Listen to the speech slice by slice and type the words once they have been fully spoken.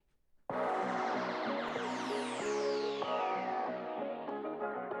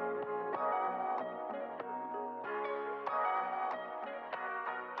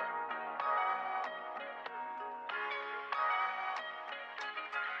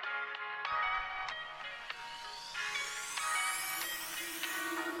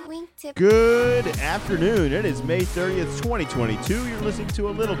Good afternoon. It is May 30th, 2022. You're listening to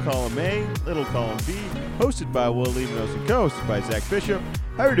a Little Column A, Little Column B, hosted by Will Levinos and co-hosted by Zach Bishop.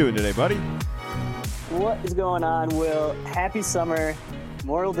 How are you doing today, buddy? What is going on, Will? Happy summer,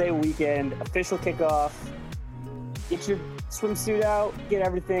 Memorial Day weekend, official kickoff. Get your swimsuit out, get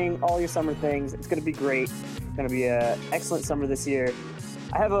everything, all your summer things. It's going to be great. It's going to be an excellent summer this year.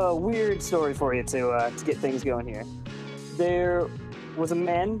 I have a weird story for you to get things going here. There was a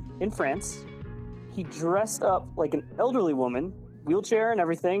man in France. He dressed up like an elderly woman, wheelchair and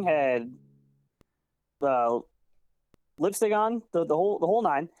everything, had lipstick on, the whole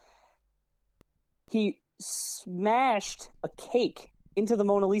nine. He smashed a cake into the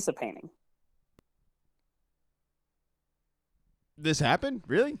Mona Lisa painting. This happened?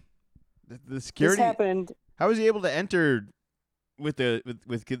 Really? The security? This happened. How was he able to enter with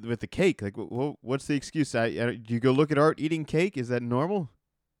the cake? Like, what's the excuse? Do you go look at art eating cake? Is that normal?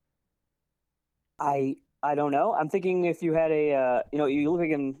 I don't know. I'm thinking if you had you look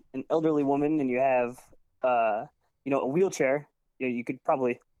like an elderly woman and you have a wheelchair, you could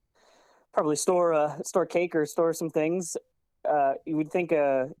probably store cake or store some things. You would think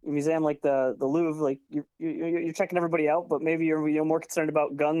a museum like the Louvre, like you're checking everybody out, but maybe you're more concerned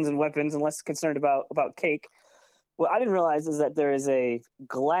about guns and weapons and less concerned about cake. What I didn't realize is that there is a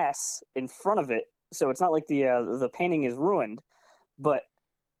glass in front of it, so it's not like the painting is ruined, but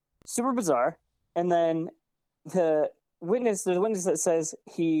super bizarre. And then there's a witness that says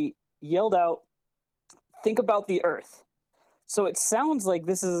he yelled out, "Think about the Earth." So it sounds like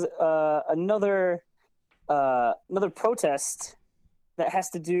this is another protest that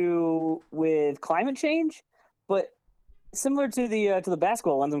has to do with climate change, but similar to the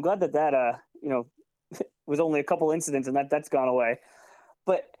basketball ones. I'm glad that was only a couple incidents and that's gone away.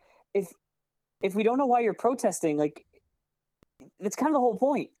 But if we don't know why you're protesting, like, that's kind of the whole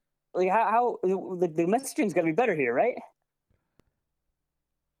point. Like, how the messaging's got to be better here, right?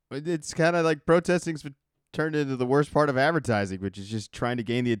 It's kind of like protesting's turned into the worst part of advertising, which is just trying to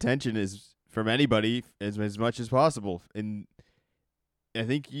gain the attention from anybody as much as possible. And I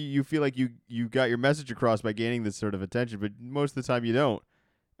think you feel like you got your message across by gaining this sort of attention, but most of the time you don't.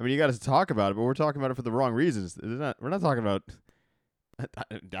 I mean, you got to talk about it, but we're talking about it for the wrong reasons. We're not talking about.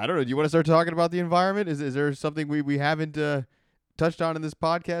 I don't know. Do you want to start talking about the environment? Is there something we haven't touched on in this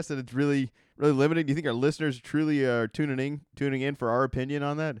podcast that it's really really limiting? Do you think our listeners truly are tuning in for our opinion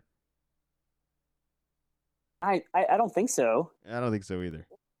on that? I don't think so. I don't think so either.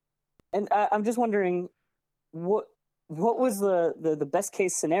 And I'm just wondering, what was the best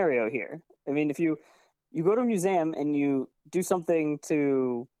case scenario here? I mean, if you go to a museum and you do something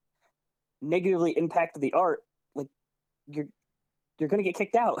to negatively impact the art, like, you're going to get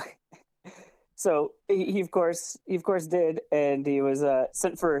kicked out. So he of course did, and he was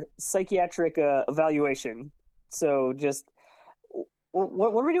sent for psychiatric evaluation. So just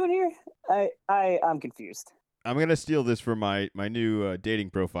what are we doing here? I'm confused. I'm gonna steal this from my new dating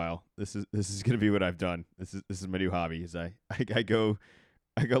profile. This is gonna be what I've done. This is my new hobby. Is I go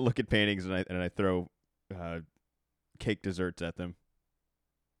look at paintings and I throw cake desserts at them.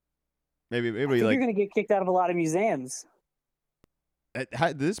 Maybe I think like you're gonna get kicked out of a lot of museums.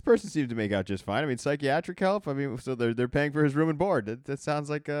 This person seems to make out just fine. I mean, psychiatric help. I mean, so they're paying for his room and board. That sounds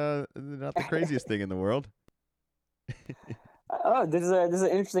like not the craziest thing in the world. Oh, this is an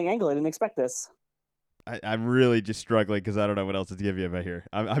interesting angle. I didn't expect this. I'm really just struggling because I don't know what else to give you about here.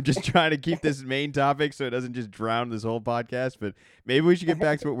 I'm just trying to keep this main topic so it doesn't just drown this whole podcast. But maybe we should get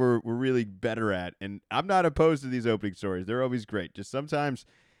back to what we're really better at. And I'm not opposed to these opening stories. They're always great. Just sometimes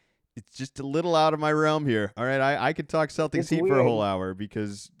it's just a little out of my realm here. All right, I could talk Celtics Heat for a whole hour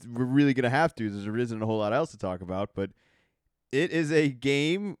because we're really going to have to. There isn't a whole lot else to talk about. But it is a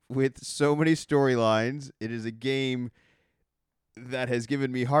game with so many storylines. It is a game that has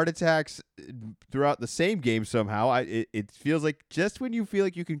given me heart attacks throughout the same game somehow. It feels like just when you feel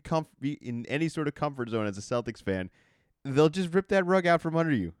like you can be in any sort of comfort zone as a Celtics fan, they'll just rip that rug out from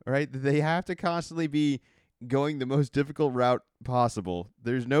under you. All right, they have to constantly be going the most difficult route possible.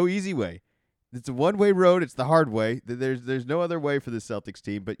 There's no easy way. It's a one-way road. It's the hard way. There's no other way for the Celtics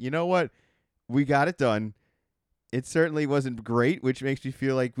team. But you know what? We got it done. It certainly wasn't great, which makes me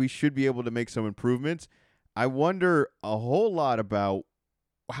feel like we should be able to make some improvements. I wonder a whole lot about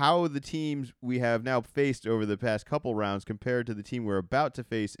how the teams we have now faced over the past couple rounds compared to the team we're about to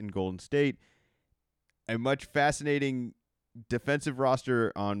face in Golden State. A much fascinating defensive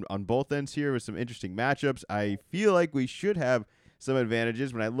roster on both ends here with some interesting matchups. I feel like we should have some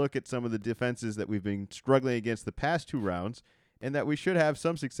advantages when I look at some of the defenses that we've been struggling against the past two rounds, and that we should have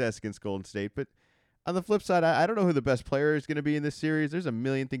some success against Golden State. But On the flip side, I don't know who the best player is going to be in this series. There's a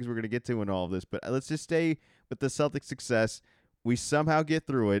million things we're going to get to in all of this, but let's just stay with the Celtics' success. We somehow get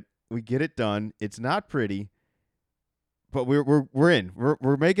through it. We get it done. It's not pretty, but we're in.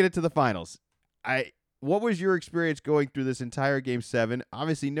 We're making it to the finals. What was your experience going through this entire Game 7?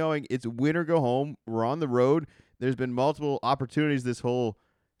 Obviously, knowing it's win or go home. We're on the road. There's been multiple opportunities this whole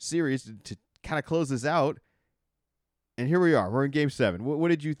series to kind of close this out, and here we are. We're in Game 7. What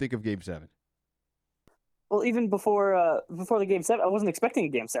did you think of Game 7? Well, even before the Game 7, I wasn't expecting a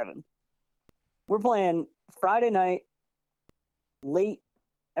Game 7. We're playing Friday night, late.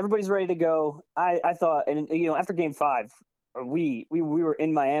 Everybody's ready to go. I thought, and after Game 5, we were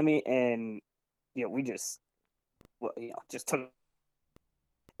in Miami, and we just just took.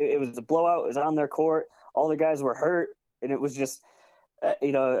 It was a blowout. It was on their court. All the guys were hurt, and it was just I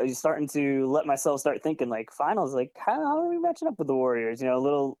was starting to let myself start thinking like finals, like how are we matching up with the Warriors? A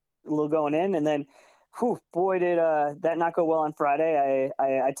little going in, and then, whew, boy, did that not go well on Friday.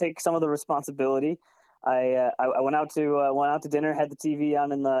 I take some of the responsibility. I went out to dinner, had the TV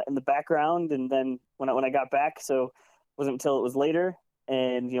on in the background, and then when I got back, so it wasn't until it was later,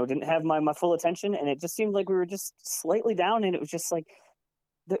 and didn't have my full attention, and it just seemed like we were just slightly down, and it was just like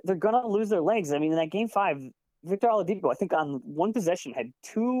they're gonna lose their legs. I mean, in that Game 5, Victor Oladipo, I think on one possession had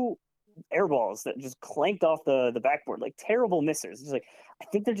two air balls that just clanked off the backboard, like terrible missers. It's like I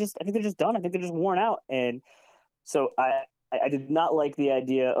think they're just done. I think they're just worn out, and so I did not like the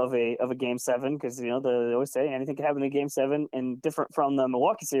idea of a Game 7 because they always say anything can happen in Game 7, and different from the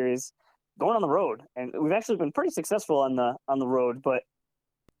Milwaukee series, going on the road, and we've actually been pretty successful on the road, but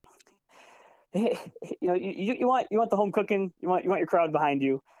you want the home cooking, you want your crowd behind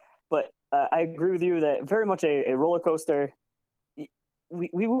you, but I agree with you that very much a roller coaster. We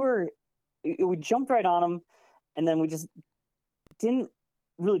jumped right on them, and then we just didn't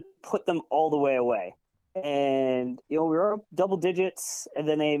really put them all the way away. And we were up double digits, and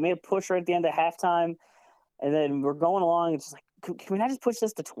then they made a push right at the end of halftime, and then we're going along. It's just like, can we not just push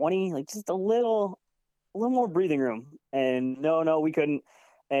this to 20? Like just a little more breathing room. And no, we couldn't.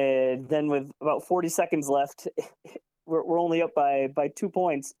 And then with about 40 seconds left, we're only up by 2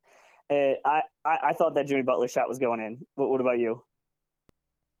 points. I thought that Jimmy Butler shot was going in. What about you?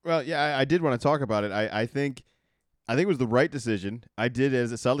 Well, yeah, I did want to talk about it. I think it was the right decision. I did,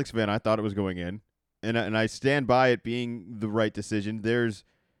 as a Celtics fan, I thought it was going in, and I stand by it being the right decision. There's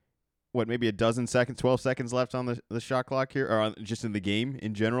maybe a dozen seconds, 12 seconds left on the shot clock here, or just in the game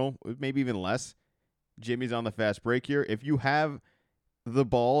in general, maybe even less. Jimmy's on the fast break here. If you have the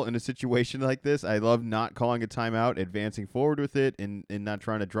ball in a situation like this, I love not calling a timeout, advancing forward with it, and not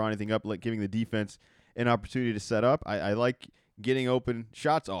trying to draw anything up, like giving the defense an opportunity to set up. I like getting open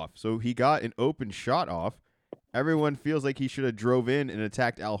shots off. So he got an open shot off. Everyone feels like he should have drove in and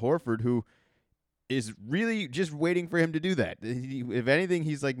attacked Al Horford, who is really just waiting for him to do that. If anything,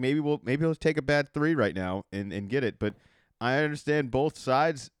 he's like, maybe he'll take a bad three right now and get it. But I understand both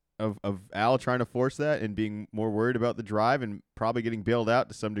sides of Al trying to force that and being more worried about the drive and probably getting bailed out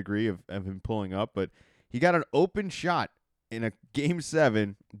to some degree of him pulling up. But he got an open shot in a Game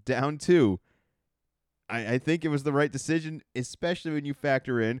 7, down 2. I think it was the right decision, especially when you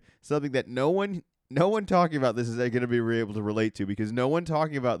factor in something that no one talking about this is going to be able to relate to, because no one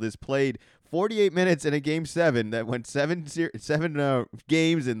talking about this played 48 minutes in a Game 7 that went seven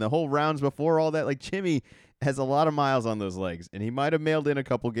games and the whole rounds before all that. Like, Jimmy has a lot of miles on those legs, and he might have mailed in a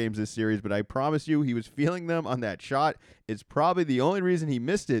couple games this series, but I promise you he was feeling them on that shot. It's probably the only reason he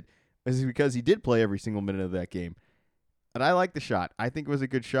missed it is because he did play every single minute of that game. And I like the shot. I think it was a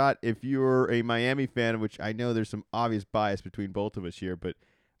good shot. If you're a Miami fan, which I know there's some obvious bias between both of us here, but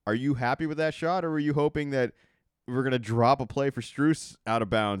are you happy with that shot, or were you hoping that we're going to drop a play for Strus out of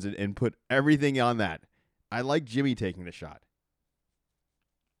bounds and put everything on that? I like Jimmy taking the shot.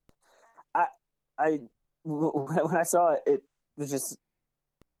 When I saw it, it was just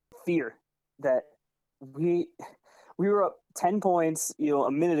fear that we were up 10 points,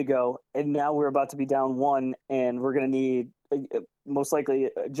 a minute ago, and now we're about to be down 1, and we're going to need most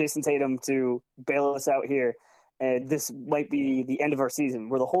likely Jason Tatum to bail us out here. And this might be the end of our season,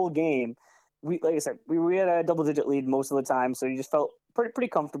 where the whole game, like I said, we had a double-digit lead most of the time, so you just felt pretty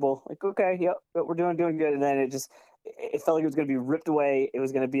comfortable. Like, okay, yep, we're doing good. And then it felt like it was going to be ripped away. It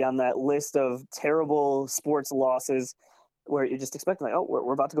was going to be on that list of terrible sports losses where you're just expecting, like, oh,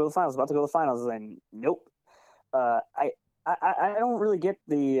 we're about to go to the finals, and nope. I don't really get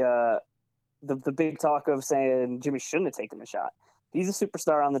the big talk of saying Jimmy shouldn't have taken the shot. He's a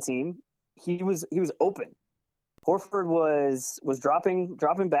superstar on the team. He was open. Horford was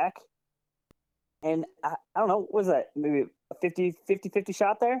dropping back, and I don't know, what was that, maybe a 50-50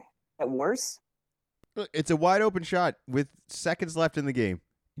 shot there at worst? Look, it's a wide open shot with seconds left in the game.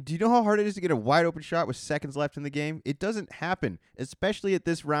 Do you know how hard it is to get a wide open shot with seconds left in the game? It doesn't happen, especially at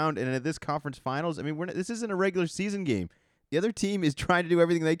this round and at this conference finals. I mean, this isn't a regular season game. The other team is trying to do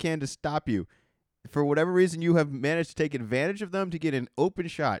everything they can to stop you. For whatever reason, you have managed to take advantage of them to get an open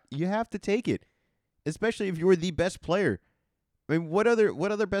shot. You have to take it, especially if you're the best player. I mean, what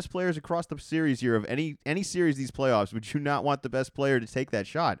other best players across the series here of any series these playoffs would you not want the best player to take that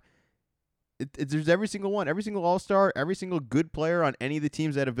shot? There's every single one, every single all-star, every single good player on any of the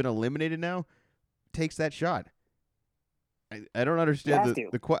teams that have been eliminated now takes that shot. I don't understand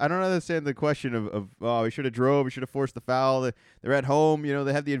I don't understand the question of oh, we should have drove, we should have forced the foul. They're at home,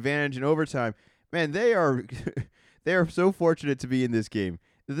 they have the advantage in overtime. Man, they are they are so fortunate to be in this game.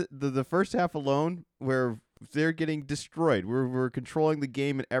 The first half alone, where they're getting destroyed. We're controlling the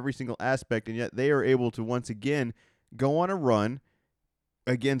game in every single aspect, and yet they are able to once again go on a run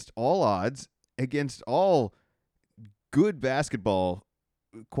against all odds, against all good basketball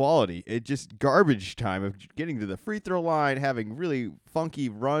quality. It just garbage time of getting to the free throw line, having really funky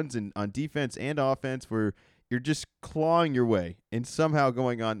runs on defense and offense where you're just clawing your way and somehow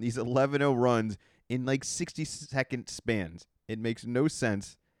going on these 11-0 runs in like 60-second spans. It makes no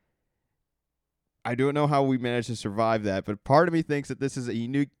sense. I don't know how we managed to survive that, but part of me thinks that this is a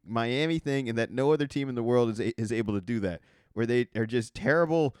unique Miami thing and that no other team in the world is able to do that, where they are just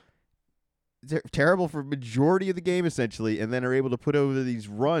terrible for majority of the game essentially, and then are able to put over these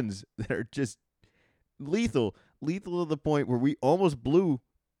runs that are just lethal to the point where we almost blew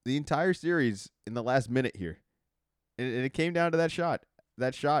the entire series in the last minute here. And it came down to that shot.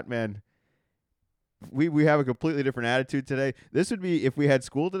 That shot, man. We have a completely different attitude today. This would be, if we had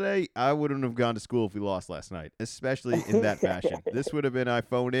school today, I wouldn't have gone to school if we lost last night, especially in that fashion. This would have been, I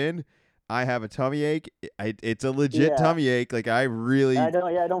phone in, I have a tummy ache. It's a legit tummy ache. Like I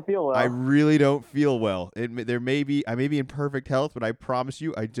don't feel well. I really don't feel well. I may be in perfect health, but I promise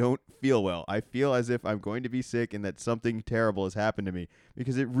you, I don't feel well. I feel as if I'm going to be sick and that something terrible has happened to me,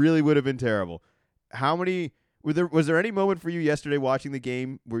 because it really would have been terrible. Was there any moment for you yesterday watching the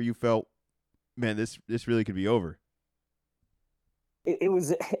game where you felt, man, this really could be over? It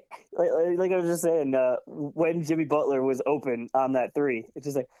was like I was just saying, when Jimmy Butler was open on that three, it's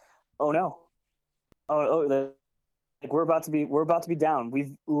just like, oh no, like we're about to be down.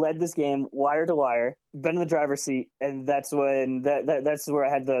 We've led this game wire to wire, been in the driver's seat, and that's when that's where I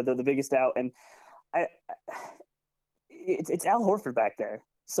had the biggest doubt. And it's Al Horford back there,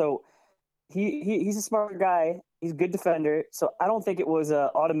 so he's a smart guy. He's a good defender, so I don't think it was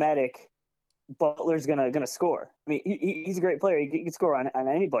automatic. Butler's gonna score. I mean, he's a great player. He can score on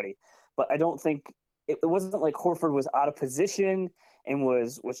anybody, but I don't think it wasn't like Horford was out of position and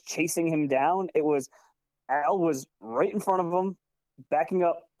was chasing him down. It was Al was right in front of him, backing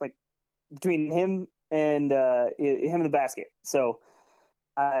up like between him and the basket. So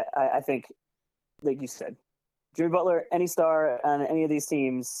I think, like you said, Jimmy Butler, any star on any of these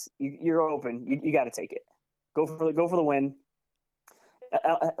teams, you're open. You got to take it. Go for the win.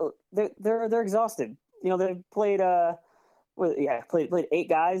 They're exhausted. They've played played 8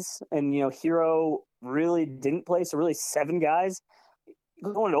 guys, and Hero really didn't play, so really 7 guys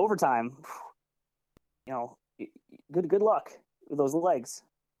going to overtime. Good luck with those legs.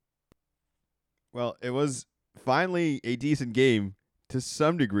 Well, it was finally a decent game to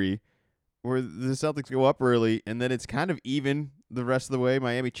some degree, where the Celtics go up early, and then it's kind of even the rest of the way.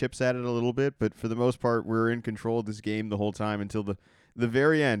 Miami chips at it a little bit, but for the most part, we're in control of this game the whole time until the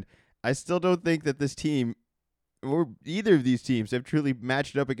very end. I still don't think that this team or either of these teams have truly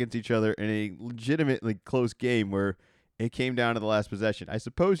matched up against each other in a legitimately close game where it came down to the last possession. I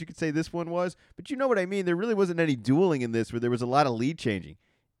suppose you could say this one was, but you know what I mean? There really wasn't any dueling in this where there was a lot of lead changing.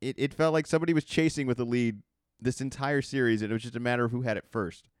 It felt like somebody was chasing with the lead this entire series, and it was just a matter of who had it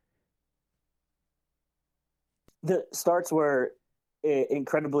first. The starts were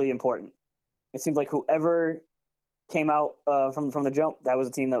incredibly important. It seemed like whoever came out from the jump, that was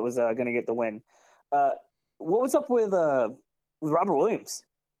the team that was going to get the win. What was up with Robert Williams?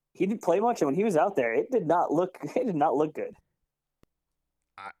 He didn't play much, and when he was out there, it did not look good.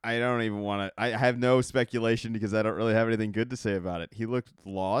 I don't even want to. I have no speculation because I don't really have anything good to say about it. He looked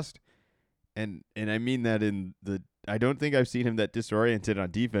lost, and I mean that in the. I don't think I've seen him that disoriented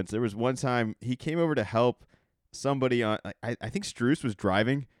on defense. There was one time he came over to help somebody on. I think Strus was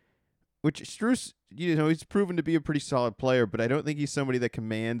driving, which Strus, he's proven to be a pretty solid player, but I don't think he's somebody that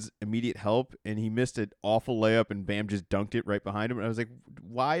commands immediate help. And he missed an awful layup, and Bam just dunked it right behind him. And I was like,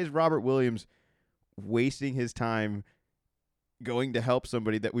 why is Robert Williams wasting his time going to help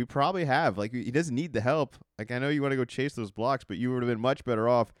somebody that we probably have? Like, he doesn't need the help. Like, I know you want to go chase those blocks, but you would have been much better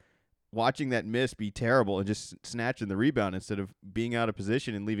off watching that miss be terrible and just snatching the rebound instead of being out of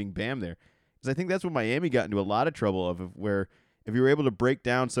position and leaving Bam there. Because I think that's what Miami got into a lot of trouble of where if you were able to break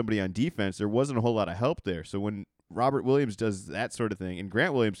down somebody on defense, there wasn't a whole lot of help there. So when Robert Williams does that sort of thing, and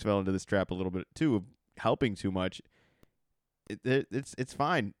Grant Williams fell into this trap a little bit too of helping too much, it's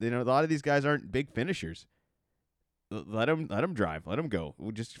fine. You know, a lot of these guys aren't big finishers. Let them drive. Let them go.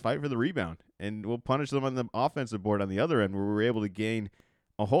 We'll just fight for the rebound, and we'll punish them on the offensive board on the other end, where we're able to gain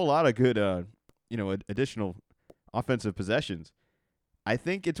a whole lot of good, additional offensive possessions. I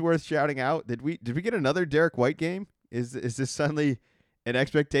think it's worth shouting out. Did we get another Derek White game? Is this suddenly an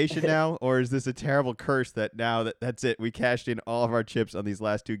expectation now, or is this a terrible curse that now that's it? We cashed in all of our chips on these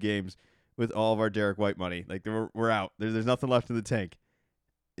last 2 games with all of our Derek White money. Like we're out. There's nothing left in the tank.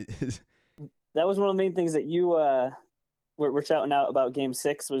 That was one of the main things that you were shouting out about Game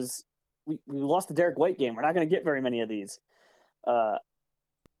 6 was we lost the Derek White game. We're not going to get very many of these.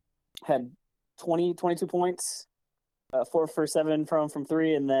 Had 22 points, 4 for 7 from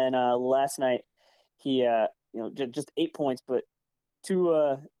 3, and then last night he just 8 points, but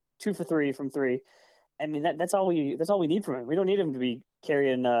 2 for 3 from 3. I mean that's all we need from him. We don't need him to be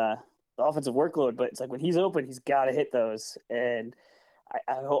carrying the offensive workload, but it's like when he's open, he's got to hit those. And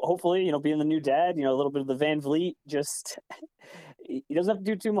I hopefully, being the new dad, a little bit of the Van Vliet, just he doesn't have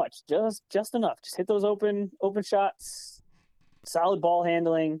to do too much, just enough. Just hit those open shots, solid ball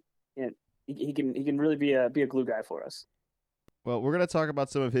handling. He can really be a glue guy for us. Well, we're going to talk about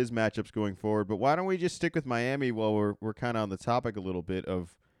some of his matchups going forward, but why don't we just stick with Miami while we're kind of on the topic a little bit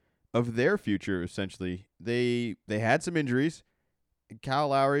of their future. Essentially, they had some injuries. Kyle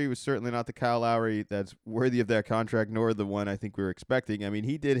Lowry was certainly not the Kyle Lowry that's worthy of that contract, nor the one I think we were expecting. I mean,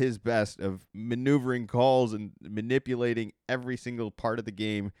 he did his best of maneuvering calls and manipulating every single part of the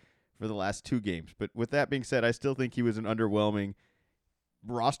game for the last 2 games. But with that being said, I still think he was an underwhelming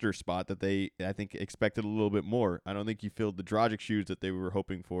roster spot that they, I think, expected a little bit more. I don't think he filled the Dragic shoes that they were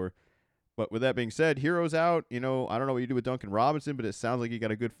hoping for. But with that being said, Hero's out. I don't know what you do with Duncan Robinson, but it sounds like you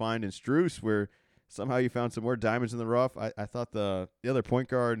got a good find in Strus where somehow you found some more diamonds in the rough. I thought the other point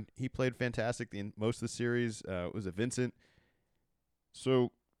guard, he played fantastic in most of the series. Was it Vincent?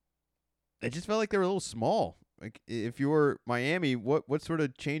 So it just felt like they were a little small. Like if you were Miami, what sort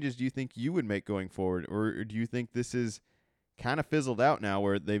of changes do you think you would make going forward? Or do you think this is kind of fizzled out now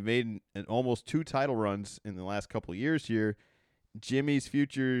where they've made almost 2 title runs in the last couple of years here? Jimmy's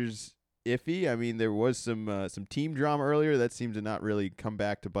future's iffy. I mean, there was some team drama earlier that seemed to not really come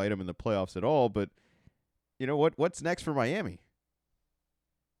back to bite him in the playoffs at all. But what's next for Miami?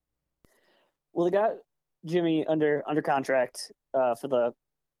 Well, they got Jimmy under contract for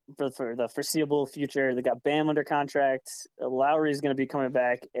the foreseeable future. They got Bam under contract. Lowry is going to be coming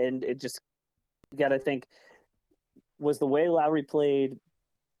back, and it just got to think, was the way Lowry played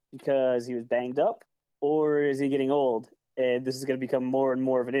because he was banged up, or is he getting old? And this is going to become more and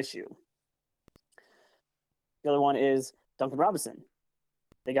more of an issue. The other one is Duncan Robinson.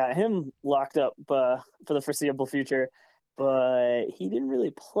 They got him locked up for the foreseeable future, but he didn't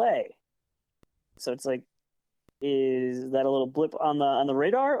really play. So it's like, is that a little blip on the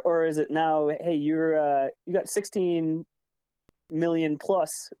radar, or is it now? Hey, you got 16 million plus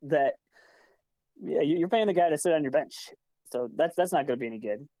that. Yeah, you're paying the guy to sit on your bench, so that's not going to be any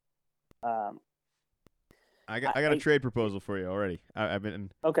good. I got a trade proposal for you already. I've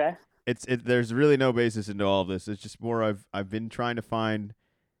been okay. There's really no basis into all of this. It's just more I've been trying to find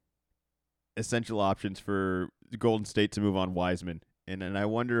essential options for Golden State to move on Wiseman, and I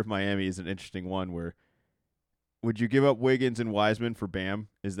wonder if Miami is an interesting one. Where would you give up Wiggins and Wiseman for Bam?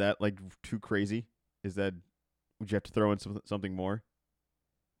 Is that like too crazy? Would you have to throw in something more?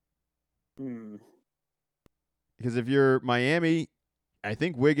 Because if you're Miami, I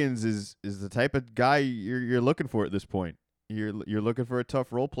think Wiggins is the type of guy you're looking for at this point. You're looking for a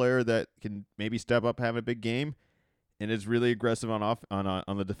tough role player that can maybe step up, have a big game, and is really aggressive on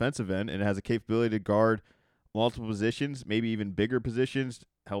the defensive end, and has a capability to guard multiple positions, maybe even bigger positions,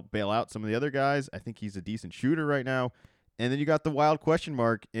 help bail out some of the other guys. I think he's a decent shooter right now. And then you got the wild question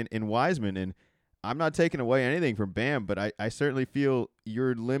mark in Wiseman, and I'm not taking away anything from Bam, but I certainly feel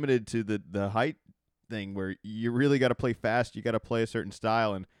you're limited to the height thing where you really got to play fast. You got to play a certain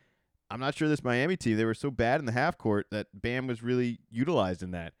style. And I'm not sure this Miami team, they were so bad in the half court that Bam was really utilized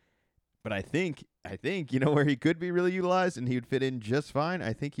in that. But I think, where he could be really utilized and he would fit in just fine.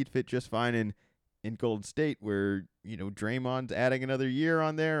 I think he'd fit just fine in Golden State where, Draymond's adding another year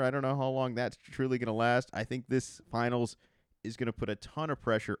on there. I don't know how long that's truly going to last. I think this finals is going to put a ton of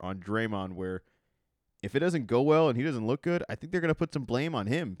pressure on Draymond where if it doesn't go well and he doesn't look good, I think they're going to put some blame on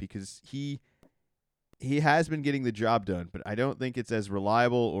him because he he has been getting the job done, but I don't think it's as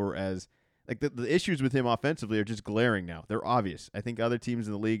reliable or as like the issues with him offensively are just glaring now. They're obvious. I think other teams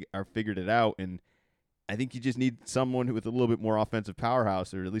in the league are figured it out, and I think you just need someone with a little bit more offensive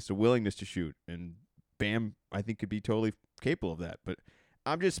powerhouse or at least a willingness to shoot. And Bam, I think, could be totally capable of that. But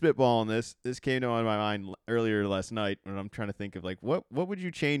I'm just spitballing this. This came to my mind earlier last night when I'm trying to think of like what would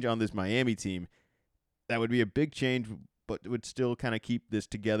you change on this Miami team that would be a big change, but would still kind of keep this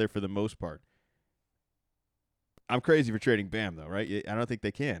together for the most part. I'm crazy for trading Bam though, right? I don't think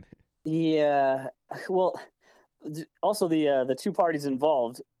they can. Yeah. Well, also the two parties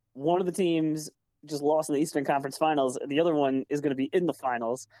involved. One of the teams just lost in the Eastern Conference Finals, and the other one is going to be in the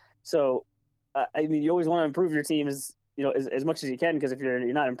finals. So, I mean, you always want to improve your team as much as you can, because if you're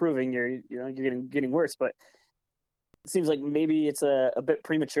not improving, you're getting worse. But it seems like maybe it's a bit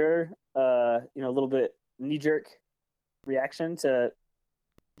premature, a little bit knee jerk reaction to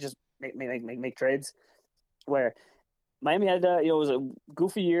just make trades where Miami had it was a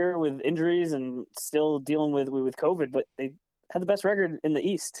goofy year with injuries and still dealing with COVID, but they had the best record in the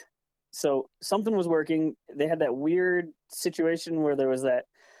East. So something was working. They had that weird situation where there was that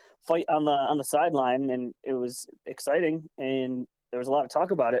fight on the sideline, and it was exciting, and there was a lot of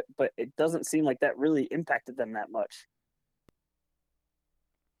talk about it, but it doesn't seem like that really impacted them that much.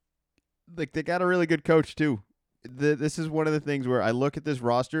 Like they got a really good coach too. This is one of the things where I look at this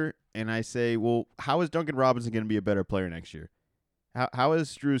roster and I say, well, how is Duncan Robinson going to be a better player next year? How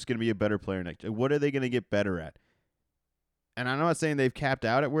is Strus going to be a better player next year? What are they going to get better at? And I'm not saying they've capped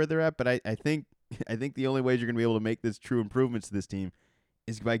out at where they're at, but I think the only ways you're going to be able to make this true improvements to this team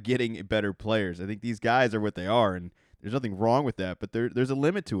is by getting better players. I think these guys are what they are, and there's nothing wrong with that, but there's a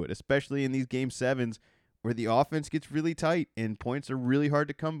limit to it, especially in these Game 7s where the offense gets really tight and points are really hard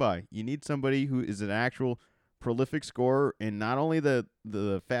to come by. You need somebody who is an actual prolific scorer in not only the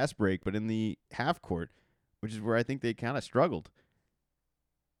fast break, but in the half court, which is where I think they kind of struggled.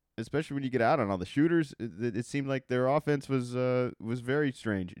 Especially when you get out on all the shooters, it seemed like their offense was very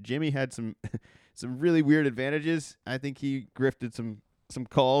strange. Jimmy had some some really weird advantages. I think he grifted some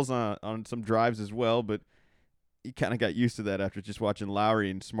calls on some drives as well, but he kind of got used to that after just watching Lowry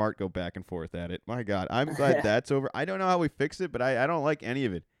and Smart go back and forth at it. My God, I'm glad that's over. I don't know how we fix it, but I don't like any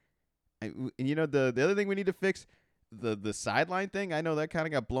of it. And the other thing we need to fix, the sideline thing. I know that kind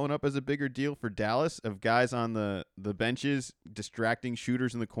of got blown up as a bigger deal for Dallas of guys on the benches distracting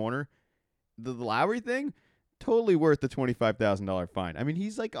shooters in the corner. The Lowry thing, totally worth the $25,000 fine. I mean,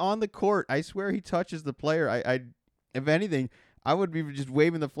 he's like on the court. I swear he touches the player. I if anything, I would be just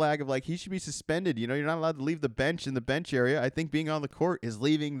waving the flag of like he should be suspended. You're not allowed to leave the bench in the bench area. I think being on the court is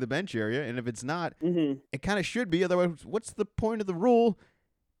leaving the bench area, and if it's not, it kind of should be. Otherwise, what's the point of the rule?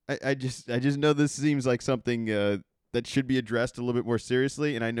 I just know this seems like something that should be addressed a little bit more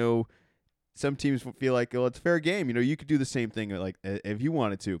seriously, and I know some teams feel like, oh, it's fair game. You could do the same thing like if you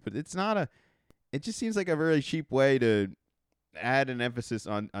wanted to, but it's not it just seems like a very cheap way to add an emphasis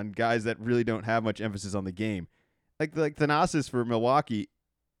on guys that really don't have much emphasis on the game. Like Thanasis for Milwaukee,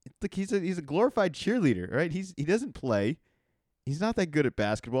 like he's a glorified cheerleader, right? He doesn't play. He's not that good at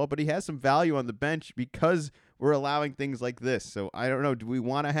basketball, but he has some value on the bench because we're allowing things like this. So I don't know. Do we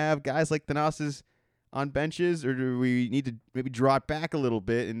want to have guys like Thanasis on benches, or do we need to maybe draw it back a little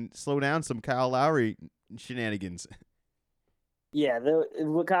bit and slow down some Kyle Lowry shenanigans? Yeah,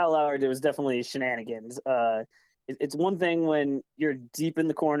 what Kyle Lowry did was definitely shenanigans. It's one thing when you're deep in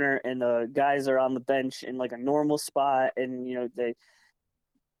the corner and the guys are on the bench in like a normal spot, and they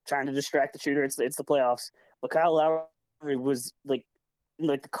trying to distract the shooter. It's the playoffs. But Kyle Lowry was like in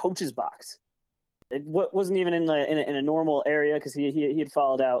like the coach's box. It wasn't even in a normal area because he had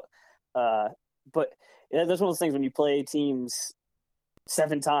fouled out. But that's one of those things when you play teams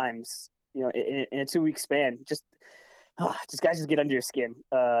 7 times, in a 2-week span. Just guys just get under your skin.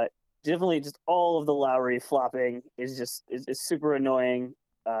 Definitely, just all of the Lowry flopping is super annoying.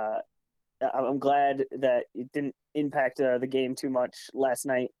 I'm glad that it didn't impact the game too much last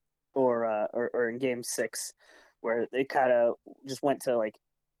night or in Game 6, where they kind of just went to like,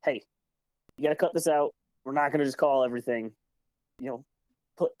 hey, you got to cut this out. We're not going to just call everything.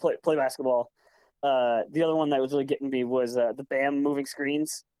 Play basketball. The other one that was really getting me was the Bam moving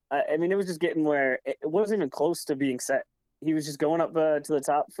screens. I mean, it was just getting where it wasn't even close to being set. He was just going up to the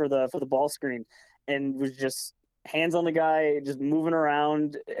top for the ball screen, and was just hands on the guy, just moving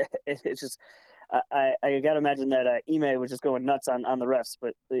around. It's just I got to imagine that Ime was just going nuts on the refs.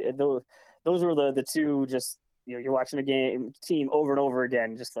 But those were the two. Just you're watching a game team over and over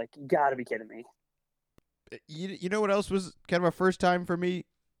again. Just like, you got to be kidding me. You know what else was kind of a first time for me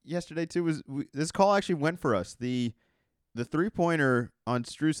yesterday too was this call actually went for us. The the 3-pointer on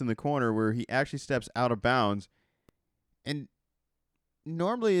Strus in the corner where he actually steps out of bounds, and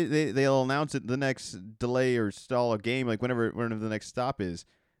normally they'll announce it the next delay or stall a game, like whenever the next stop is.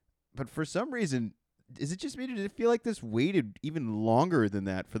 But for some reason, is it just me? Did it feel like this waited even longer than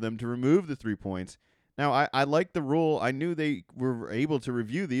that for them to remove the 3 points? Now, I like the rule. I knew they were able to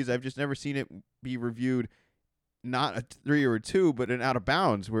review these. I've just never seen it be reviewed, not a 3 or a 2, but an out of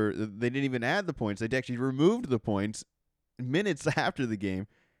bounds where they didn't even add the points. They actually removed the points minutes after the game.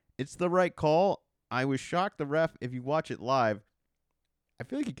 It's the right call. I was shocked the ref, if you watch it live, I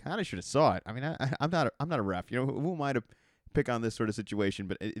feel like he kind of should have saw it. I mean, I'm not a ref. Who am I to pick on this sort of situation?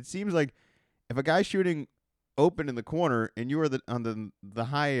 But it seems like if a guy's shooting open in the corner and you are on the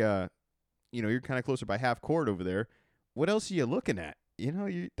high, you're kind of closer by half court over there. What else are you looking at?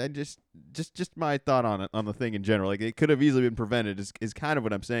 I just my thought on it, on the thing in general. Like, it could have easily been prevented. Is kind of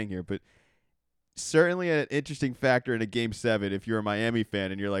what I'm saying here, but certainly an interesting factor in a Game 7 if you're a Miami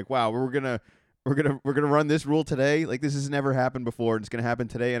fan and you're like, wow, we're gonna run this rule today. Like, this has never happened before, and it's gonna happen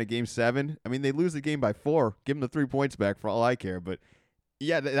today in a Game 7. I mean, they lose the game by 4. Give them the 3 points back for all I care. But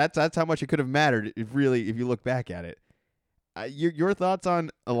yeah, that's how much it could have mattered if you look back at it. Your thoughts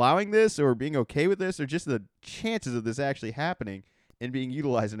on allowing this or being okay with this, or just the chances of this actually happening and being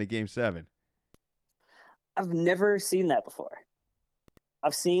utilized in a Game 7? I've never seen that before.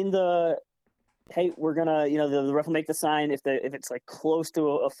 I've seen hey, we're gonna, the ref will make the sign if it's like close to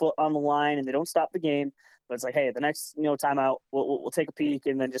a foot on the line and they don't stop the game. But it's like, hey, the next timeout, we'll take a peek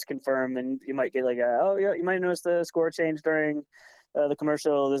and then just confirm. And you might get like, oh yeah, you might notice the score change during the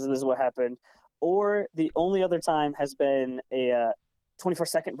commercial. This is what happened. Or the only other time has been a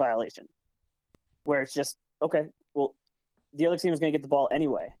 24-second violation, where it's just, okay, well, the other team is going to get the ball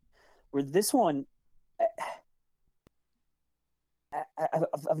anyway. Where this one,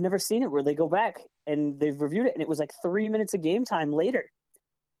 I've never seen it where they go back and they've reviewed it and it was like 3 minutes of game time later.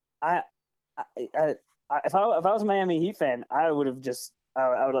 If I was a Miami Heat fan, I would have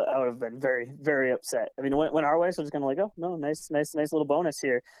been very, very upset. I mean, it went our way, so I was kind of like, oh no, nice little bonus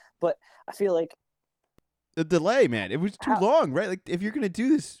here. But I feel like the delay, man, it was too long, right? Like, if you're gonna do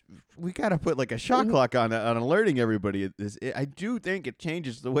this, we gotta put like a shot clock on alerting everybody. I do think it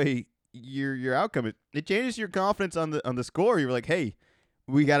changes the way your outcome. It changes your confidence on the score. You're like, hey,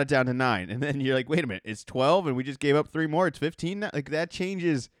 we got it down to 9, and then you're like, wait a minute, it's 12, and we just gave up 3 more. It's 15 now. Like, that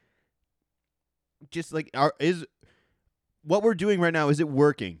changes. Just like, is what we're doing right now, is it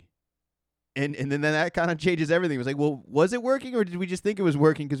working? And then that kind of changes everything. It was like, well, was it working, or did we just think it was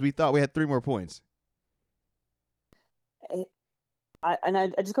working because we thought we had 3 more points? I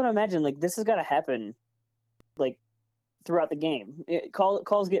just gotta imagine, like, this has got to happen, like, throughout the game.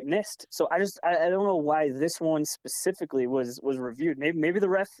 Calls get missed, so I don't know why this one specifically was reviewed. Maybe the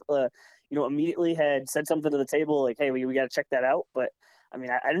ref, immediately had said something to the table like, hey, we got to check that out. But I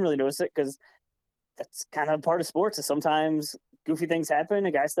mean, I didn't really notice it because that's kind of part of sports. Is sometimes goofy things happen.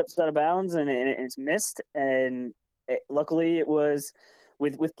 A guy steps out of bounds and it's missed. And luckily, it was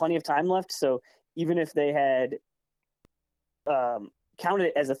with plenty of time left. So even if they had counted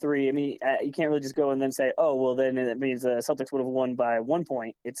it as a 3, I mean, you can't really just go and then say, oh, well, then it means the Celtics would have won by 1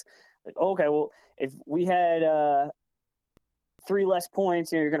 point. It's like, oh, okay, well, if we had 3 less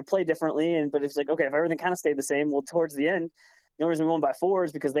points, you're going to play differently. But it's like, okay, if everything kind of stayed the same, well, towards the end, the only reason we won by 4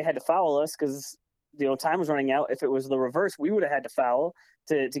 is because they had to foul us because time was running out. If it was the reverse, we would have had to foul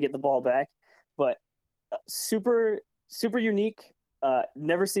to get the ball back. But super, super unique.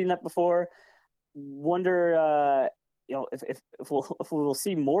 Never seen that before. Wonder, if we'll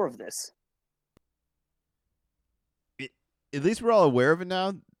see more of this. At least we're all aware of it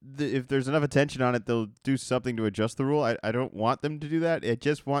now. If there's enough attention on it, they'll do something to adjust the rule. I don't want them to do that. I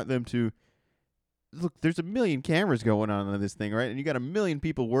just want them to look. There's a million cameras going on this thing, right? And you got a million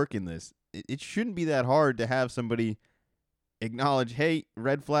people working this. It shouldn't be that hard to have somebody acknowledge, hey,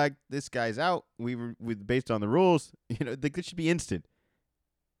 red flag, this guy's out. Based on the rules, this should be instant.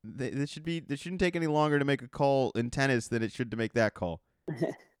 This shouldn't take any longer to make a call in tennis than it should to make that call.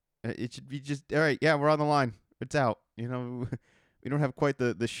 It should be just, all right, yeah, we're on the line. It's out. We don't have quite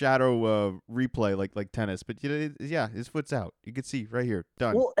the shadow replay like tennis, but yeah, his foot's out. You can see right here.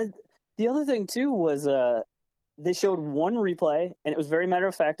 Done. Well, the other thing too was they showed one replay, and it was very matter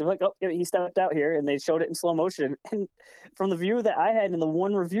of fact. Of like, oh, he stepped out here, and they showed it in slow motion. And from the view that I had in the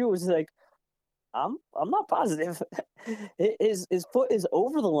one review, it was like, I'm not positive. His foot is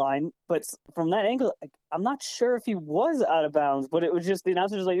over the line, but from that angle, I'm not sure if he was out of bounds. But it was just the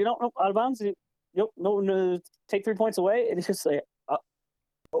announcer was like, nope, out of bounds. Nope, no, take 3 points away. And it's just like,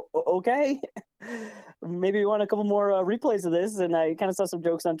 okay, maybe we want a couple more replays of this. And I kind of saw some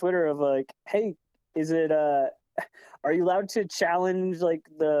jokes on Twitter of like, hey, is it are you allowed to challenge like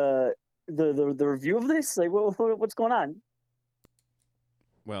the review of this? Like, what's going on?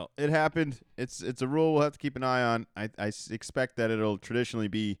 Well, it happened. It's a rule we'll have to keep an eye on. Expect that it'll traditionally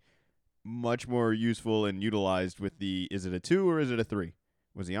be much more useful and utilized with the is it a 2 or is it a 3?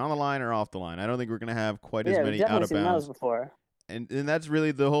 Was he on the line or off the line? I don't think we're going to have quite as Yeah, we've many out definitely of seen those bounds. before. And that's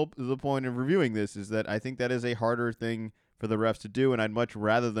really the point of reviewing this is that I think that is a harder thing for the refs to do, and I'd much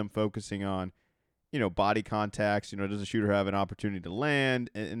rather them focusing on body contacts. Does the shooter have an opportunity to land,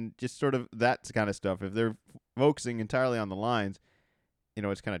 and just sort of that kind of stuff. If they're focusing entirely on the lines,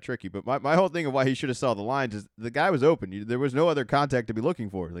 it's kind of tricky. But my whole thing of why he should have saw the lines is the guy was open. There was no other contact to be looking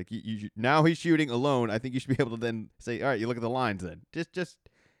for. Like now he's shooting alone. I think you should be able to then say, all right, you look at the lines then.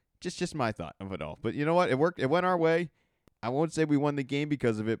 Just my thought of it all. But you know what? It worked. It went our way. I won't say we won the game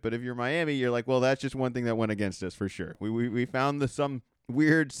because of it, but if you're Miami, you're like, well, that's just one thing that went against us for sure. We found some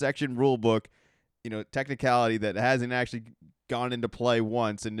weird section rule book, technicality that hasn't actually gone into play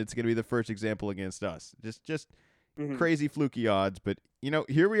once, and it's going to be the first example against us. Just crazy fluky odds, but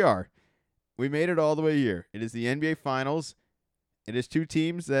here we are. We made it all the way here. It is the NBA Finals. It is two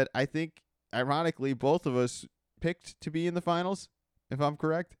teams that I think, ironically, both of us picked to be in the finals, if I'm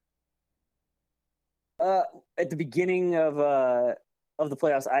correct. At the beginning of the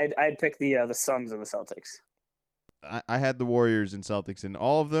playoffs, I'd pick the Suns and the Celtics. I had the Warriors and Celtics in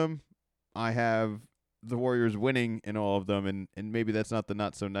all of them. I have the Warriors winning in all of them, and maybe that's not the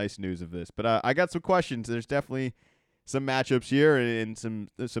not so nice news of this. But I got some questions. There's definitely some matchups here and some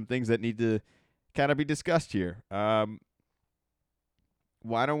things that need to kind of be discussed here. Why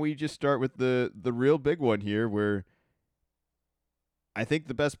don't we just start with the real big one here, where I think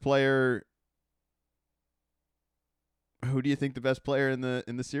the best player. Who do you think the best player in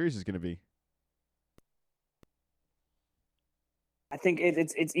the series is going to be? I think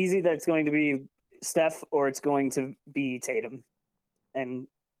it's easy that it's going to be Steph or it's going to be Tatum, and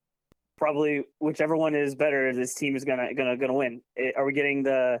probably whichever one is better, this team is gonna win. Are we getting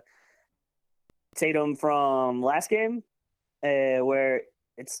the Tatum from last game, where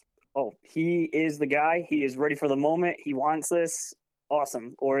it's he is the guy, he is ready for the moment, he wants this,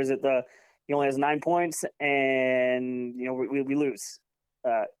 awesome, or is it he only has 9 points and we lose?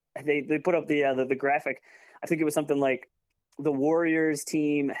 They put up the graphic. I think it was something like the Warriors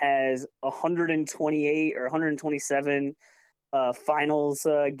team has 128 or 127 finals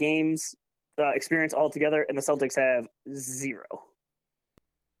games experience altogether, and the Celtics have 0.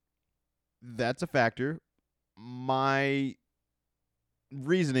 That's a factor. My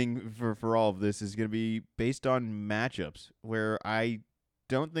reasoning for all of this is going to be based on matchups, where I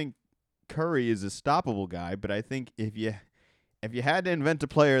don't think Curry is a stoppable guy, but I think if you had to invent a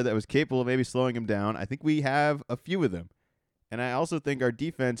player that was capable of maybe slowing him down, I think we have a few of them. And I also think our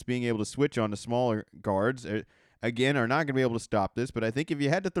defense being able to switch on to smaller guards, again, are not going to be able to stop this. But I think if you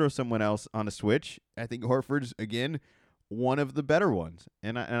had to throw someone else on a switch, I think Horford's, again, one of the better ones.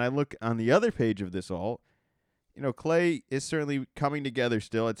 And I look on the other page of this all, Clay is certainly coming together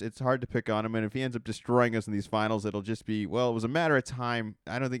still. It's hard to pick on him. And if he ends up destroying us in these finals, it'll just be, well, it was a matter of time.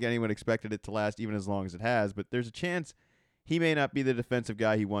 I don't think anyone expected it to last even as long as it has. But there's a chance he may not be the defensive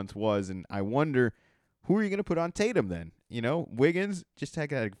guy he once was. And I wonder, who are you going to put on Tatum then? Wiggins just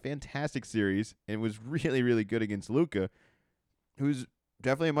had a fantastic series and was really, really good against Luka, who's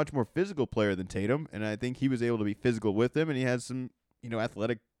definitely a much more physical player than Tatum. And I think he was able to be physical with him, and he has some,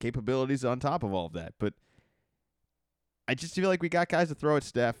 athletic capabilities on top of all of that. But I just feel like we got guys to throw at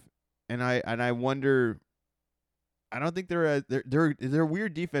Steph, and I wonder. I don't think they're a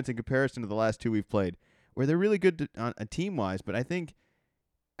weird defense in comparison to the last two we've played, where they're really good on team wise. But I think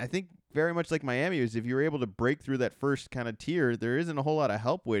very much like Miami is, if you're able to break through that first kind of tier, there isn't a whole lot of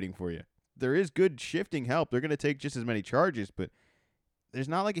help waiting for you. There is good shifting help. They're going to take just as many charges, but there's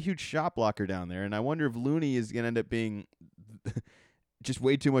not like a huge shot blocker down there. And I wonder if Looney is going to end up being just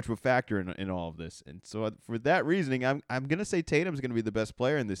way too much of a factor in all of this. And so for that reasoning, I'm going to say Tatum's going to be the best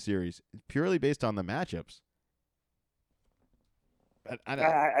player in this series, purely based on the matchups.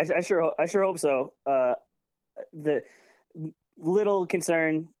 I sure hope so. The little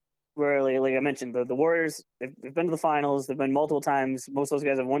concern where, like I mentioned, the Warriors, they've been to the finals. They've been multiple times. Most of those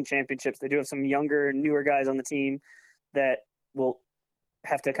guys have won championships. They do have some younger, newer guys on the team that will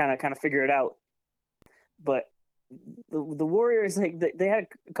have to kind of figure it out. But the Warriors, like they had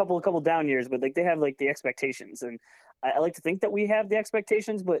a couple down years, but like they have like the expectations, and I like to think that we have the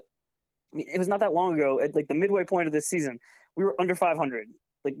expectations. But it was not that long ago, at like the midway point of this season, we were under 500.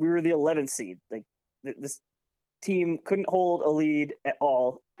 Like we were the 11th seed. Like this team couldn't hold a lead at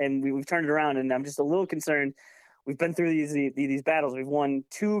all, and we've turned it around. And I'm just a little concerned. We've been through these battles. We've won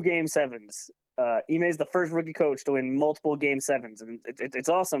 2 Game 7s Ime's the first rookie coach to win multiple Game 7s, and it's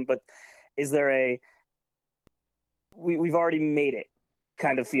awesome. But is there a we've already made it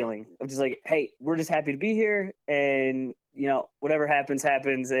kind of feeling of just like, hey, we're just happy to be here, and whatever happens,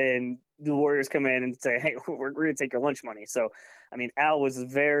 and the Warriors come in and say, hey, we're going to take your lunch money. So, I mean, Al was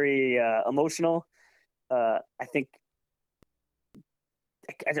very emotional. I think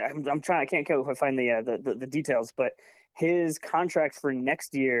I'm trying. I can't go if I find the details, but his contract for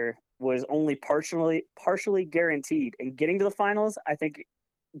next year was only partially guaranteed, and getting to the finals, I think,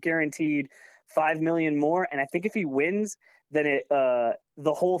 guaranteed $5 million more. And I think if he wins, then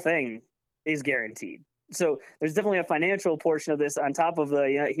the whole thing is guaranteed. So there's definitely a financial portion of this on top of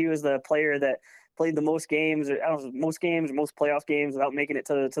he was the player that played the most games, or I don't know, most games or most playoff games without making it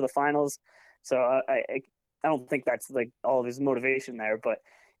to the finals. So I don't think that's like all of his motivation there, but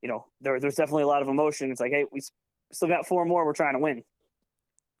there's definitely a lot of emotion. It's like, hey, we still got 4 more. We're trying to win.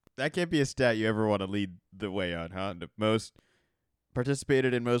 That can't be a stat you ever want to lead the way on, huh? The most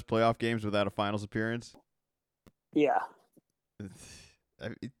participated in most playoff games without a finals appearance. Yeah.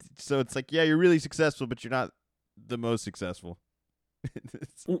 So it's like, yeah, you're really successful, but you're not the most successful.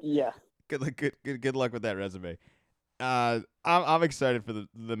 Yeah. Good luck with that resume. I'm excited for the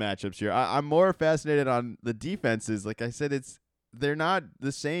matchups here. I'm more fascinated on the defenses. Like I said, they're not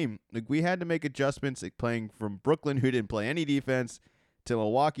the same. Like we had to make adjustments, like playing from Brooklyn, who didn't play any defense, to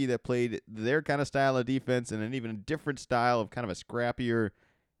Milwaukee that played their kind of style of defense and an even different style of kind of a scrappier.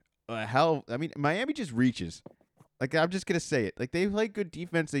 Miami just reaches. Like I'm just gonna say it. Like they play good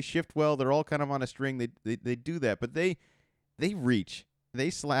defense. They shift well. They're all kind of on a string. They do that, but they reach. They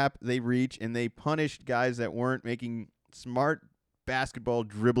slap, they reach, and they punished guys that weren't making smart basketball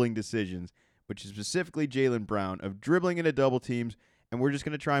dribbling decisions, which is specifically Jaylen Brown, of dribbling into double teams, and we're just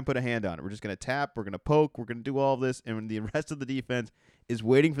going to try and put a hand on it. We're just going to tap, we're going to poke, we're going to do all of this, and the rest of the defense is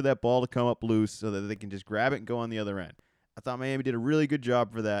waiting for that ball to come up loose so that they can just grab it and go on the other end. I thought Miami did a really good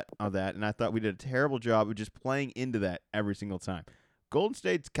job of that, and I thought we did a terrible job of just playing into that every single time. Golden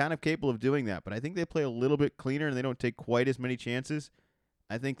State's kind of capable of doing that, but I think they play a little bit cleaner and they don't take quite as many chances.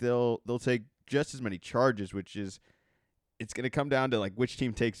 I think they'll take just as many charges, which is it's going to come down to like which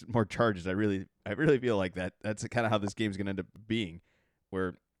team takes more charges. I really feel like that's kind of how this game's going to end up being,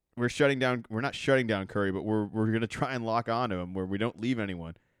 where we're not shutting down Curry, but we're going to try and lock onto him where we don't leave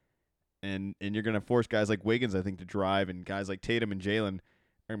anyone, and you're going to force guys like Wiggins, I think, to drive, and guys like Tatum and Jalen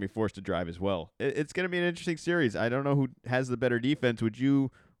are going to be forced to drive as well. It's going to be an interesting series. I don't know who has the better defense. Would you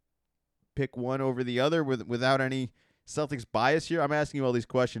pick one over the other without any Celtics bias here? I'm asking you all these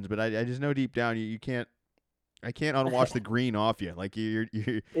questions, but I just know deep down you can't. I can't unwash the green off you. Like you're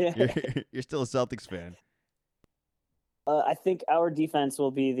still a Celtics fan. I think our defense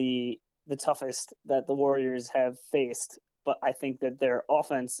will be the toughest that the Warriors have faced, but I think that their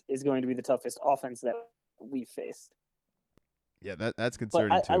offense is going to be the toughest offense that we've faced. Yeah, that's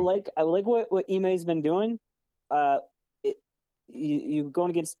concerning too. I like what Ime's been doing. You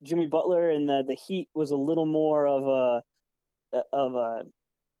going against Jimmy Butler, and the Heat was a little more of a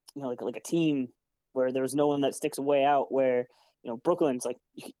like a team where there was no one that sticks way out. Where Brooklyn's like,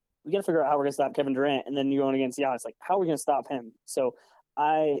 we got to figure out how we're gonna stop Kevin Durant, and then you're going against Giannis, like how are we gonna stop him? So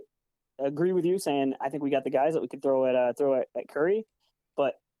I agree with you saying I think we got the guys that we could throw at Curry,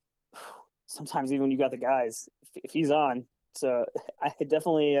 but sometimes even when you got the guys, if he's on, so I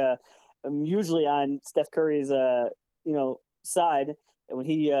definitely am usually on Steph Curry's side, and when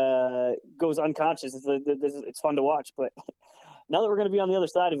he goes unconscious, it's fun to watch. But now that we're going to be on the other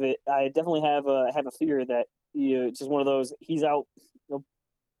side of it, I definitely have a fear that it's just one of those. He's out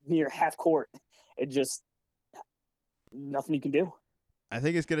near half court, and just nothing you can do. I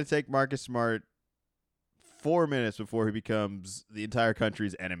think it's going to take Marcus Smart 4 minutes before he becomes the entire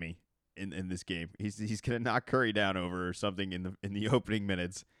country's enemy in this game. He's going to knock Curry down over or something in the opening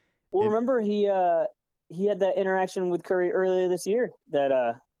minutes. Well, remember he had that interaction with Curry earlier this year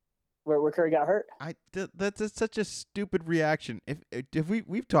that where Curry got hurt. That's such a stupid reaction. If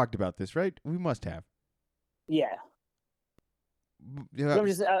we've talked about this, right? We must have. Yeah. I'm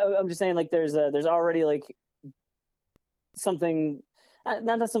just saying, like there's already like something,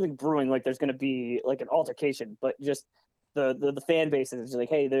 not something brewing. Like there's going to be like an altercation, but just the fan base is just like,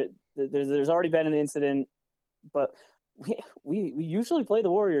 hey, there's already been an incident, but we usually play the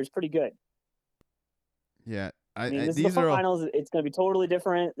Warriors pretty good. Yeah, I mean, this is the finals. It's going to be totally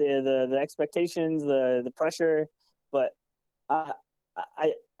different. The expectations, the pressure, but I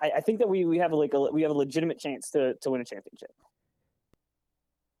think that we have a legitimate chance to win a championship.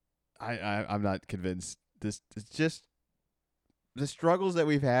 I'm not convinced. It's just the struggles that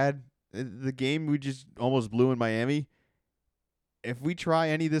we've had. The game we just almost blew in Miami. if we try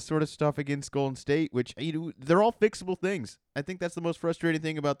any of this sort of stuff against Golden State, which they're all fixable things. I think that's the most frustrating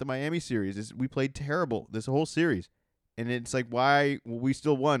thing about the Miami series is we played terrible this whole series. And it's like, why? Well, we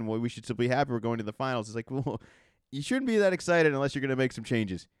still won. Well, we should still be happy we're going to the finals. It's like, well, you shouldn't be that excited unless you're going to make some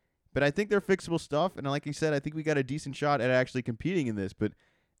changes. But I think they're fixable stuff. And like you said, I think we got a decent shot at actually competing in this. But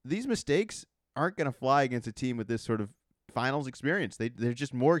these mistakes aren't going to fly against a team with this sort of finals experience. They're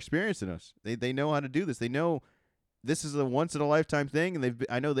just more experienced than us. They know how to do this. They know this is a once in a lifetime thing, and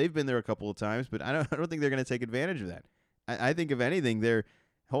I know they've been there a couple of times, but I don't think they're going to take advantage of that. I think if anything, they're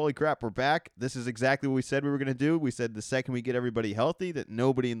holy crap, we're back. This is exactly what we said we were going to do. We said the second we get everybody healthy, that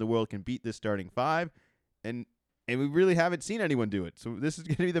nobody in the world can beat this starting five, and we really haven't seen anyone do it. So this is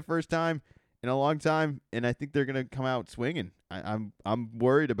going to be the first time in a long time, and I think they're going to come out swinging. I'm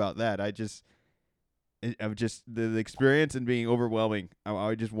worried about that. I'm just the experience and being overwhelming.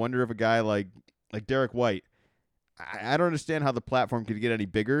 I just wonder if a guy like Derek White. I don't understand how the platform could get any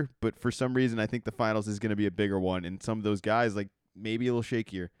bigger, but for some reason, I think the finals is going to be a bigger one. And some of those guys, like maybe a little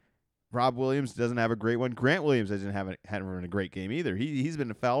shakier. Rob Williams doesn't have a great one. Grant Williams hasn't had a great game either. He's been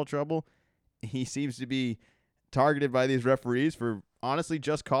in foul trouble. He seems to be targeted by these referees for honestly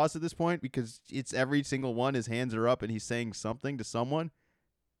just cause at this point because it's every single one. His hands are up and he's saying something to someone.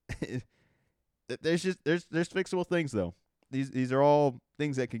 There's fixable things though. These are all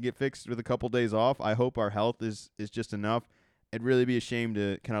things that can get fixed with a couple days off. I hope our health is just enough. It'd really be a shame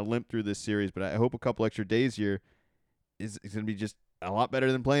to kind of limp through this series, but I hope a couple extra days here is going to be just a lot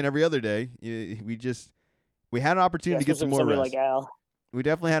better than playing every other day. We had an opportunity to get some more rest. Like Al. We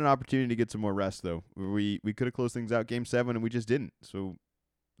definitely had an opportunity to get some more rest, though. We could have closed things out Game 7, and we just didn't. So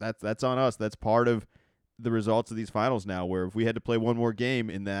that's on us. That's part of the results of these finals now, where if we had to play one more game,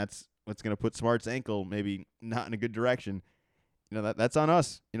 and that's what's going to put Smart's ankle maybe not in a good direction. That's on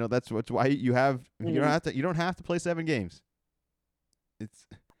us. That's why you don't have to play 7 games.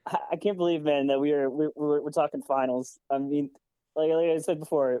 I can't believe, man, that we're talking finals. I mean, like I said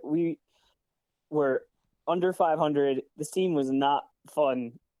before, we were under 500. This team was not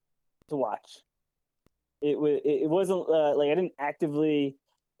fun to watch. It wasn't like I didn't actively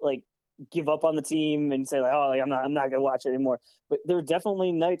like give up on the team and say like, oh, like, I'm not gonna watch it anymore. But there were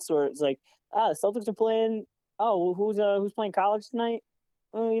definitely nights where it's like, the Celtics are playing. Oh, who's playing college tonight?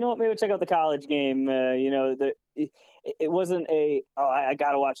 You know what? Maybe check out the college game. It wasn't I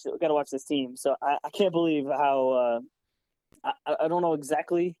gotta watch this team. So I can't believe how I don't know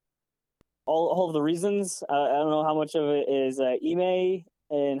exactly all of the reasons. I don't know how much of it is Ime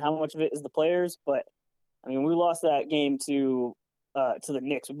and how much of it is the players. But I mean, we lost that game to the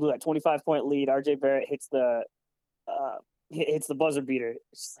Knicks. We blew that 25-point lead. RJ Barrett hits the buzzer beater.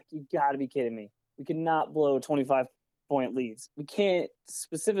 It's just like, you got to be kidding me. We cannot blow 25-point leads. We can't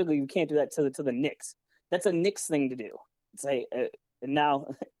do that to the Knicks. That's a Knicks thing to do. It's like, and now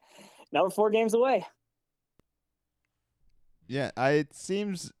we're 4 games away. Yeah, it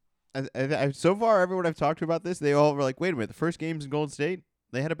seems so far everyone I've talked to about this, they all were like, wait a minute, the first games in Golden State,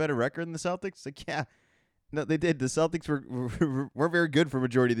 they had a better record than the Celtics? Like, yeah. No, they did. The Celtics weren't very good for a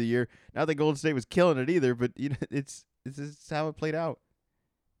majority of the year. Not that Golden State was killing it either, but it's how it played out.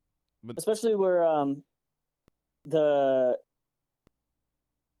 But especially where the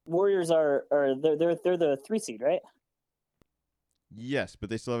Warriors are they're the 3 seed, right? Yes, but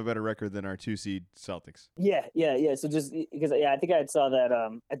they still have a better record than our 2 seed Celtics. Yeah. So just because I think I saw that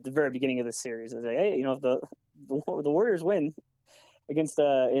at the very beginning of the series, I was like, hey, if the Warriors win against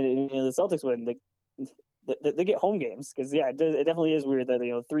the Celtics win, they get home games because it definitely is weird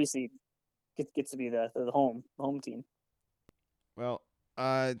that 3 seed gets to be the home team. Well,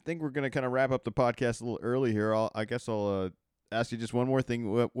 I think we're gonna kind of wrap up the podcast a little early here. I guess I'll ask you just one more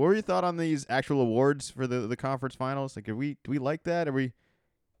thing. What were your thoughts on these actual awards for the conference finals? Like, do we like that? Are we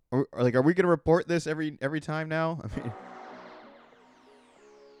gonna report this every time now? I mean,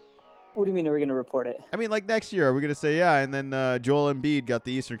 what do you mean? Are we gonna report it? I mean, like next year, are we gonna say yeah? And then Joel Embiid got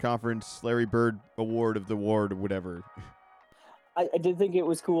the Eastern Conference Larry Bird Award of the Ward or whatever. I did think it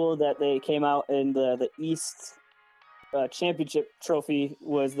was cool that they came out in the East championship trophy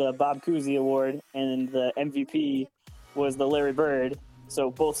was the Bob Cousy Award, and the MVP was the Larry Bird. So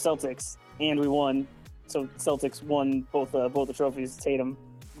both Celtics, and we won. So Celtics won both the trophies. Tatum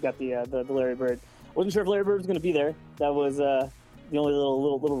got the Larry Bird. Wasn't sure if Larry Bird was going to be there. That was the only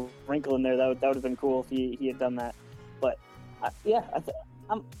little wrinkle in there. That would have been cool if he had done that. But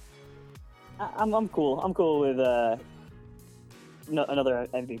I'm cool. I'm cool with another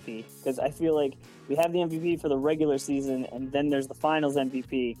MVP because I feel like we have the MVP for the regular season, and then there's the finals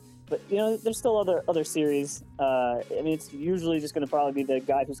MVP. But there's still other series. I mean, it's usually just going to probably be the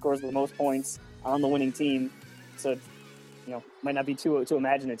guy who scores the most points on the winning team. So might not be too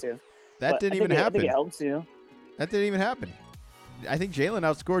imaginative. That But didn't I even think I happen. think it helps, That didn't even happen. I think Jalen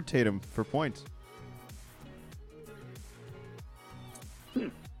outscored Tatum for points.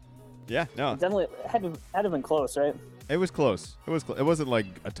 Yeah, no, Definitely had to have been close, right? it was close. It wasn't like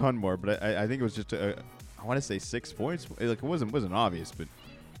a ton more, but I think it was just I want to say 6 points. Like it wasn't obvious, but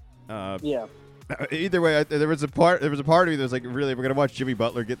Yeah. either way, there was a part of me that was like, really, we're gonna watch Jimmy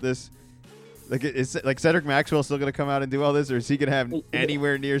Butler get this. Like, is like Cedric Maxwell still gonna come out and do all this, or is he gonna have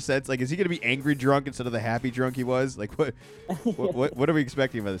anywhere near sense? Like, is he gonna be angry drunk instead of the happy drunk he was? Like, what are we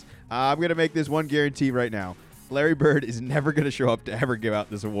expecting about this? I'm gonna make this one guarantee right now. Larry Bird is never gonna show up to ever give out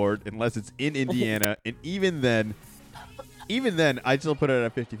this award unless it's in Indiana, and even then, I'd still put it at a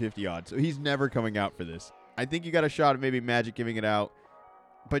 50-50 odds. So he's never coming out for this. I think you got a shot at maybe Magic giving it out,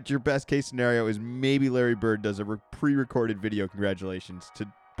 but your best case scenario is maybe Larry Bird does a pre-recorded video congratulations to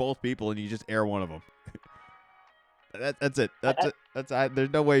both people, and you just air one of them. That's it.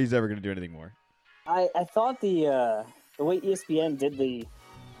 There's no way he's ever going to do anything more. I thought the way ESPN did the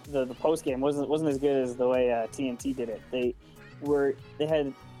post game wasn't as good as the way TNT did it. They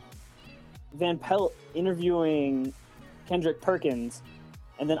had Van Pelt interviewing Kendrick Perkins,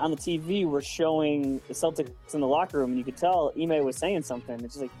 and then on the TV we're showing the Celtics in the locker room, and you could tell Ime was saying something.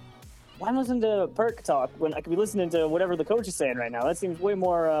 It's just like, why am I listening to Perk talk when I could be listening to whatever the coach is saying right now? That seems way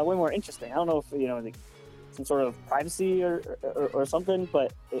more interesting. I don't know if like some sort of privacy or something,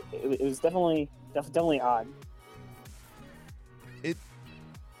 but it was definitely odd. It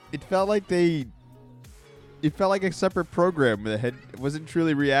felt like it felt like a separate program that wasn't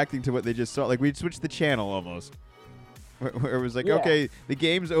truly reacting to what they just saw. Like, we'd switched the channel almost. Where it was like, okay, the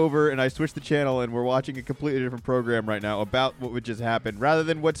game's over, and I switched the channel, and we're watching a completely different program right now about what would just happen, rather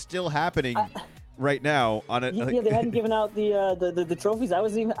than what's still happening right now on it. Yeah, they hadn't given out the trophies. I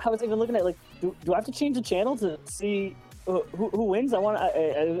was even looking at, like, do I have to change the channel to see who wins? I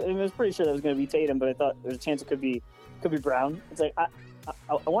was pretty sure that was going to be Tatum, but I thought there's a chance it could be Brown. It's like, I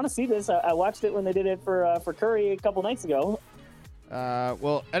want to see this. I watched it when they did it for Curry a couple nights ago.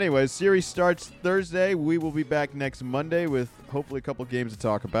 Well, anyways, series starts Thursday. We will be back next Monday with hopefully a couple games to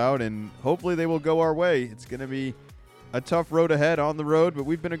talk about, and hopefully they will go our way. It's going to be a tough road ahead on the road, but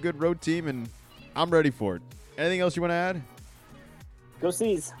we've been a good road team, and I'm ready for it. Anything else you want to add? Go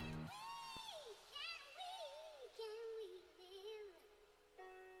Seas.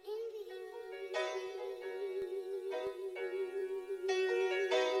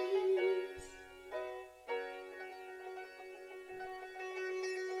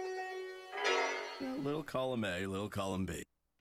 Little column A, little column B.